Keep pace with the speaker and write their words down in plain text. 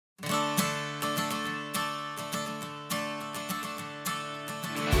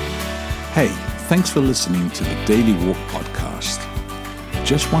Hey, thanks for listening to the Daily Walk podcast.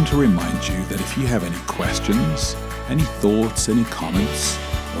 Just want to remind you that if you have any questions, any thoughts, any comments,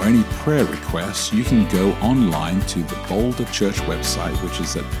 or any prayer requests, you can go online to the Boulder Church website, which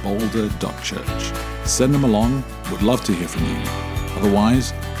is at boulder.church. Send them along. Would love to hear from you.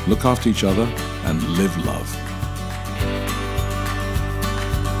 Otherwise, look after each other and live love.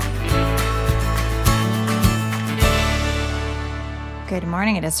 Good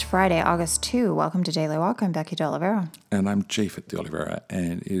morning. It is Friday, August 2. Welcome to Daily Walk. I'm Becky De Oliveira. And I'm Japhet De Oliveira,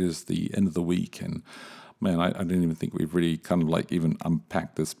 and it is the end of the week. And man, I didn't even think we've really kind of like even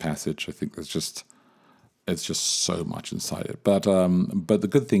unpacked this passage. I think it's just so much inside it. But the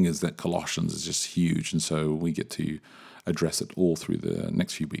good thing is that Colossians is just huge, and so we get to address it all through the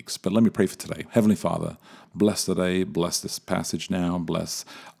next few weeks. But let me pray for today. Heavenly Father, bless today, bless this passage now, bless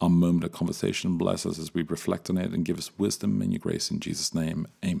our moment of conversation, bless us as we reflect on it, and give us wisdom and your grace in Jesus' name.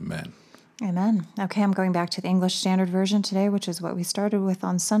 Amen. Amen. Okay, I'm going back to the English Standard Version today, which is what we started with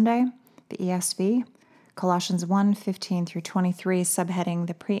on Sunday, the ESV, Colossians 1:15 through 23, subheading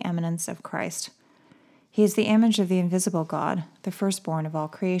The Preeminence of Christ. He is the image of the invisible God, the firstborn of all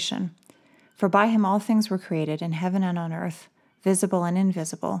creation. For by him all things were created, in heaven and on earth, visible and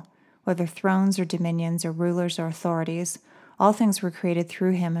invisible, whether thrones or dominions or rulers or authorities, all things were created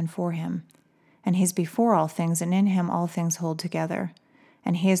through him and for him. And he is before all things, and in him all things hold together.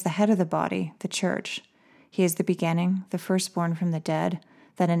 And he is the head of the body, the church. He is the beginning, the firstborn from the dead,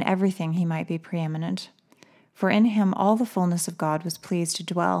 that in everything he might be preeminent. For in him all the fullness of God was pleased to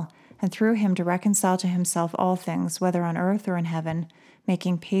dwell, and through him to reconcile to himself all things, whether on earth or in heaven,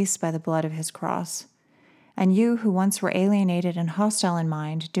 making peace by the blood of his cross. And you, who once were alienated and hostile in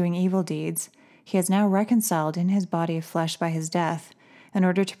mind, doing evil deeds, he has now reconciled in his body of flesh by his death, in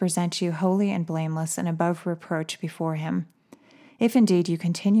order to present you holy and blameless and above reproach before him. If indeed you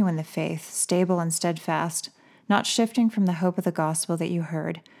continue in the faith, stable and steadfast, not shifting from the hope of the gospel that you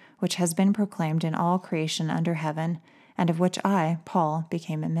heard, which has been proclaimed in all creation under heaven, and of which I, Paul,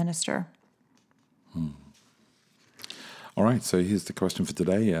 became a minister. All right, so here's the question for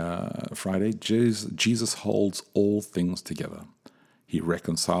today, Friday. Jesus holds all things together. He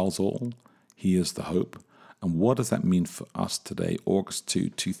reconciles all. He is the hope. And what does that mean for us today, August 2,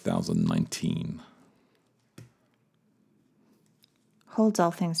 2019? Holds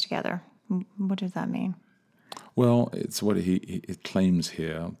all things together. What does that mean? Well, it's what he claims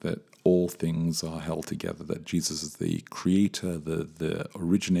here, that all things are held together, that Jesus is the creator, the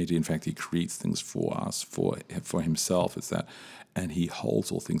originator. In fact, he creates things for us, for himself. It's that, and he holds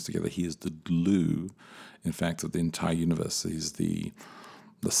all things together. He is the glue, in fact, of the entire universe. He's the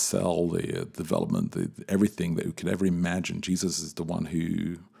cell, the development, everything that we could ever imagine. Jesus is the one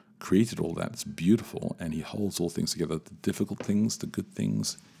who created all that. It's beautiful, and he holds all things together. The difficult things, the good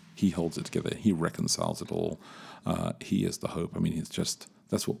things, he holds it together. He reconciles it all. He is the hope. I mean,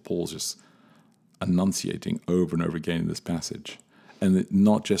 that's what Paul's just enunciating over and over again in this passage. And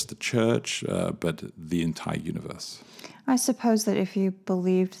not just the church, but the entire universe. I suppose that if you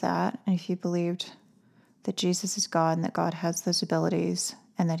believed that, and if you believed that Jesus is God and that God has those abilities,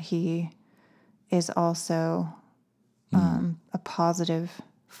 and that he is also a positive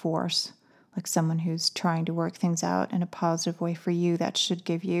force, like someone who's trying to work things out in a positive way for you, that should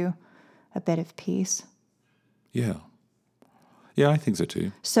give you a bit of peace. Yeah. Yeah, I think so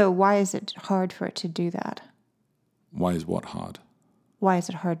too. So why is it hard for it to do that? Why is what hard? Why is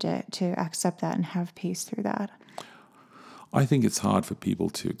it hard to accept that and have peace through that? I think it's hard for people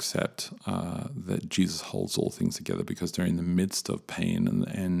to accept that Jesus holds all things together because they're in the midst of pain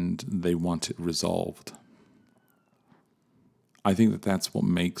and they want it resolved. I think that's what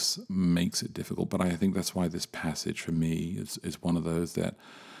makes it difficult. But I think that's why this passage for me is one of those that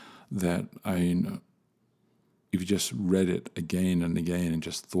if you just read it again and again and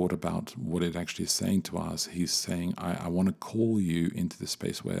just thought about what it actually is saying to us, he's saying, I want to call you into this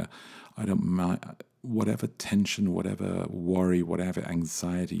space where I don't mind whatever tension, whatever worry, whatever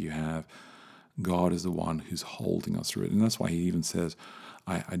anxiety you have, God is the one who's holding us through it. And that's why he even says,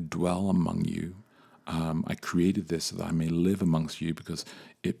 I dwell among you. I created this so that I may live amongst you, because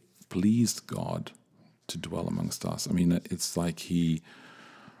it pleased God to dwell amongst us. I mean, it's like he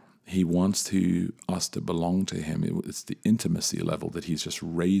wants us to belong to him. It's the intimacy level that he's just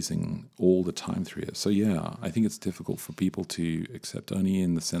raising all the time through it. So yeah, I think it's difficult for people to accept, only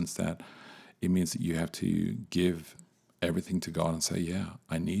in the sense that it means that you have to give everything to God and say, yeah,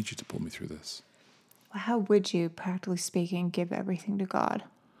 I need you to pull me through this. Well, how would you, practically speaking, give everything to God?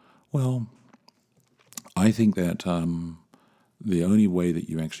 Well, I think that the only way that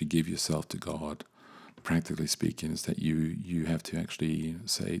you actually give yourself to God practically speaking, is that you have to actually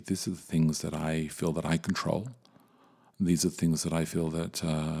say, these are the things that I feel that I control. These are things that I feel that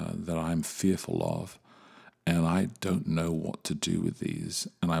I'm fearful of, and I don't know what to do with these,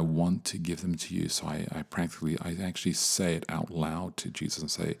 and I want to give them to you. So I actually say it out loud to Jesus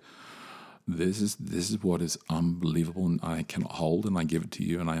and say, this is what is unbelievable and I cannot hold, and I give it to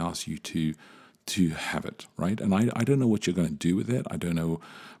you, and I ask you to have it, right? And I don't know what you're going to do with it. I don't know,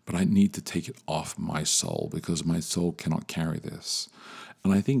 but I need to take it off my soul because my soul cannot carry this.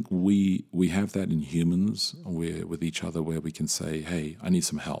 And I think we have that in humans, with each other, where we can say, hey, I need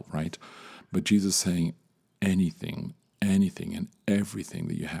some help, right? But Jesus is saying anything and everything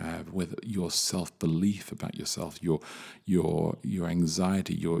that you have, whether your self-belief about yourself, your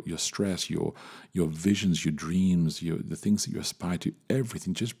anxiety, your stress, your visions, your dreams, the things that you aspire to,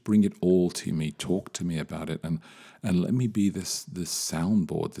 everything, just bring it all to me. Talk to me about it, and let me be this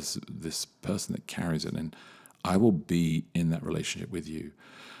soundboard, this person that carries it, and I will be in that relationship with you.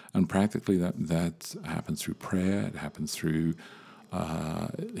 And practically that happens through prayer. It happens through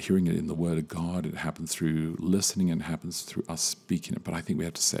hearing it in the Word of God. It happens through listening, and it happens through us speaking it. But I think we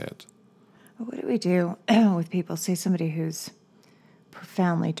have to say it. What do we do with people? Say somebody who's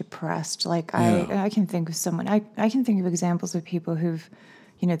profoundly depressed. Like Yeah. I can think of someone. I can think of examples of people who've,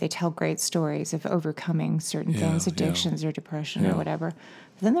 they tell great stories of overcoming certain things, addictions or depression or whatever.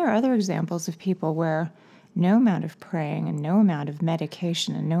 But then there are other examples of people where no amount of praying and no amount of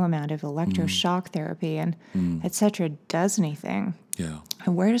medication and no amount of electroshock therapy and et cetera does anything. Yeah.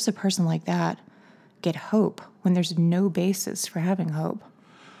 And where does a person like that get hope when there's no basis for having hope?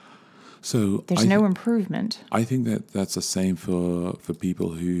 So There's no improvement. I think that's the same for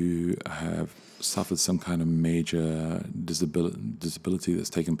people who have suffered some kind of major disability that's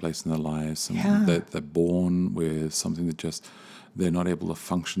taken place in their lives. They're born with something that just they're not able to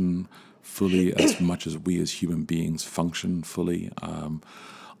function fully as much as we as human beings function fully.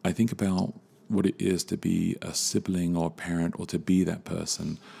 I think about what it is to be a sibling or a parent or to be that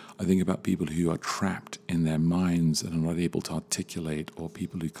person. I think about people who are trapped in their minds and are not able to articulate, or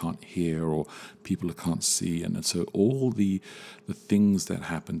people who can't hear, or people who can't see. And so all the things that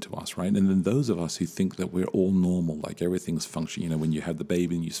happen to us, right? And then those of us who think that we're all normal, like everything's functioning. When you have the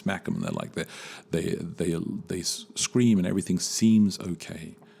baby and you smack them and they're like, they scream and everything seems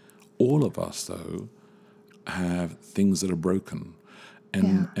okay. All of us, though, have things that are broken.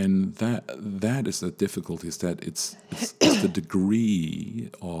 And that is the difficulty, is that it's the degree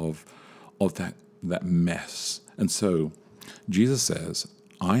of that mess. And so Jesus says,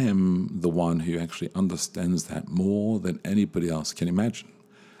 I am the one who actually understands that more than anybody else can imagine.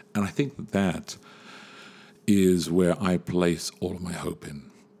 And I think that is where I place all of my hope in,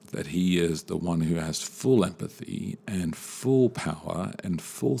 that he is the one who has full empathy and full power and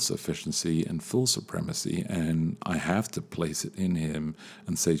full sufficiency and full supremacy, and I have to place it in him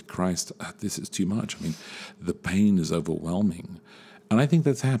and say, Christ, this is too much. I mean, the pain is overwhelming. And I think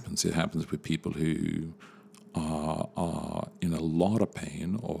that happens. It happens with people who are in a lot of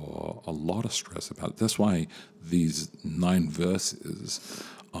pain or a lot of stress about it. That's why these 9 verses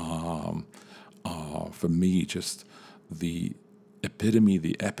are for me just the epitome,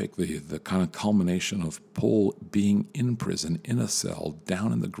 the epic, the kind of culmination of Paul being in prison, in a cell,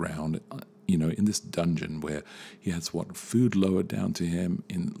 down in the ground, in this dungeon where he has food lowered down to him,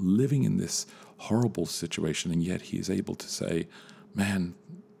 in living in this horrible situation, and yet he is able to say, man,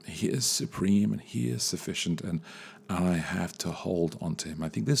 he is supreme and he is sufficient, and I have to hold on to him. I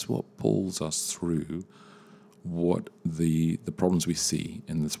think this is what pulls us through what the problems we see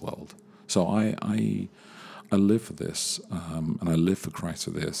in this world. So I live for this, and I live for Christ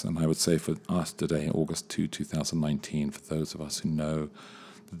for this. And I would say for us today, August 2, 2019, for those of us who know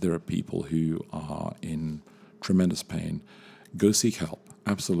that there are people who are in tremendous pain, go seek help.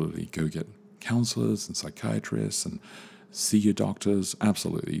 Absolutely. Go get counselors and psychiatrists and see your doctors.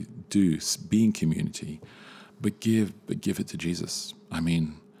 Absolutely. Do. Be in community. But give it to Jesus. I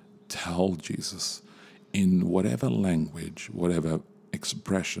mean, tell Jesus in whatever language, whatever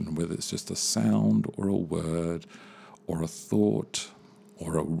expression, whether it's just a sound or a word or a thought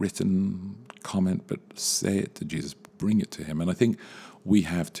or a written comment, but say it to Jesus, bring it to him. And I think we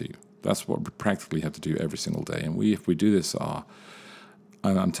have to. That's what we practically have to do every single day. And if we do this, and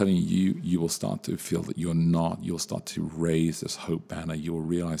I'm telling you will start to feel that you'll start to raise this hope banner. You will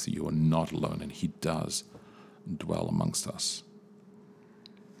realize that you are not alone, and he does dwell amongst us.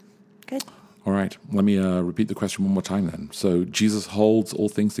 Good. All right, let me repeat the question one more time then. So Jesus holds all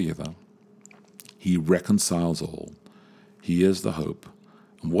things together. He reconciles all. He is the hope.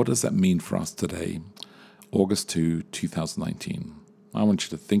 And what does that mean for us today, August 2, 2019? I want you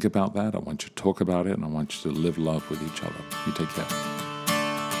to think about that. I want you to talk about it, and I want you to live love with each other. You take care.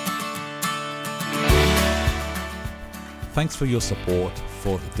 Thanks for your support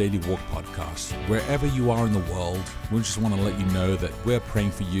for the Daily Walk podcast. Wherever you are in the world, we just want to let you know that we're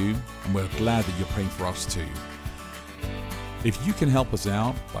praying for you, and we're glad that you're praying for us too. If you can help us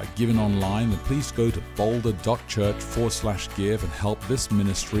out by giving online, then please go to boulder.church/give and help this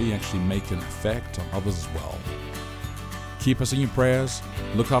ministry actually make an effect on others as well. Keep us in your prayers,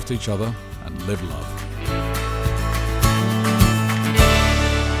 look after each other, and live love.